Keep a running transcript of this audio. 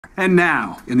And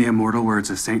now, in the immortal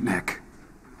words of Saint Nick,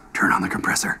 turn on the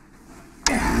compressor.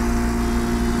 You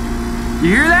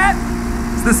hear that?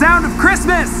 It's the sound of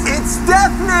Christmas! It's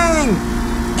deafening!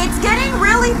 It's getting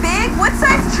really big. What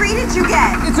size tree did you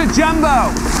get? It's a jumbo!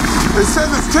 It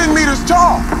says it's 10 meters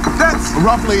tall. That's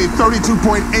roughly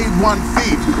 32.81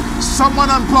 feet. Someone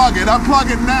unplug it.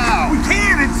 Unplug it now. We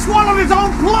can't! It swallowed its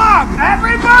own plug!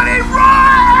 Everybody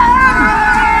run!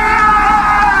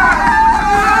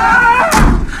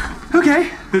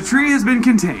 Okay, the tree has been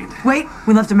contained. Wait,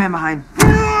 we left a man behind.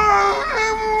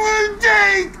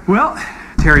 Well,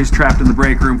 Terry's trapped in the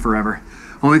break room forever.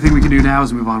 Only thing we can do now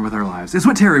is move on with our lives. It's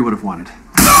what Terry would have wanted.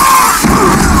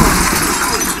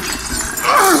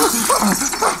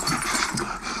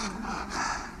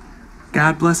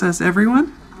 God bless us,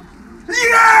 everyone.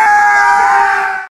 Yeah!